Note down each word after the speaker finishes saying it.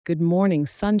Good morning,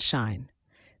 sunshine.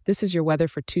 This is your weather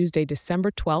for Tuesday, December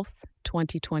 12th,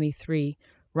 2023,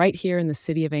 right here in the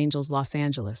City of Angels, Los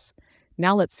Angeles.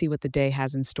 Now let's see what the day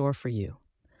has in store for you.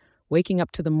 Waking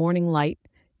up to the morning light,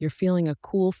 you're feeling a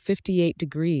cool 58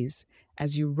 degrees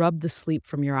as you rub the sleep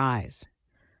from your eyes.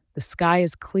 The sky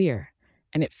is clear,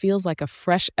 and it feels like a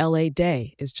fresh LA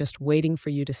day is just waiting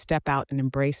for you to step out and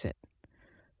embrace it.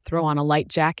 Throw on a light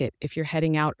jacket if you're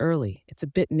heading out early, it's a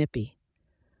bit nippy.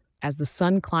 As the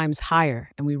sun climbs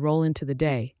higher and we roll into the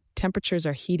day, temperatures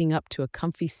are heating up to a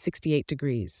comfy 68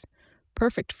 degrees.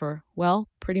 Perfect for, well,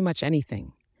 pretty much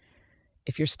anything.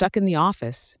 If you're stuck in the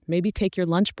office, maybe take your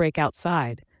lunch break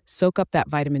outside, soak up that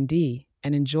vitamin D,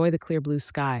 and enjoy the clear blue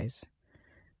skies.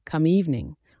 Come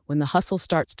evening, when the hustle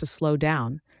starts to slow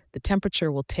down, the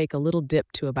temperature will take a little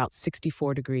dip to about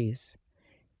 64 degrees.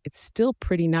 It's still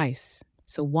pretty nice,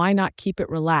 so why not keep it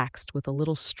relaxed with a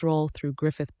little stroll through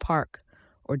Griffith Park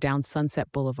or down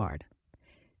Sunset Boulevard?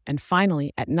 And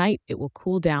finally, at night, it will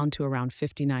cool down to around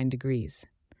 59 degrees.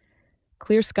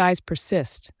 Clear skies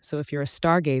persist, so if you're a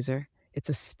stargazer, it's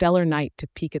a stellar night to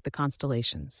peek at the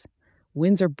constellations.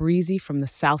 Winds are breezy from the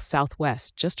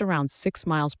south-southwest, just around 6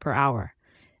 miles per hour.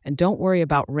 And don't worry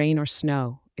about rain or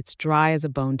snow, it's dry as a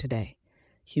bone today.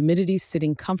 Humidity's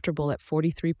sitting comfortable at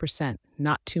 43%,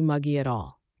 not too muggy at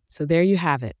all. So there you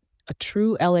have it, a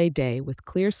true LA day with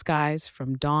clear skies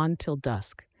from dawn till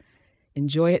dusk.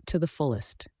 Enjoy it to the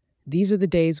fullest. These are the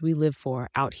days we live for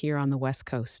out here on the West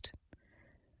Coast.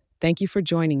 Thank you for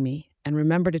joining me, and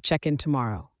remember to check in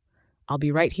tomorrow. I'll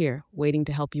be right here waiting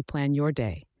to help you plan your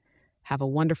day. Have a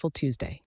wonderful Tuesday.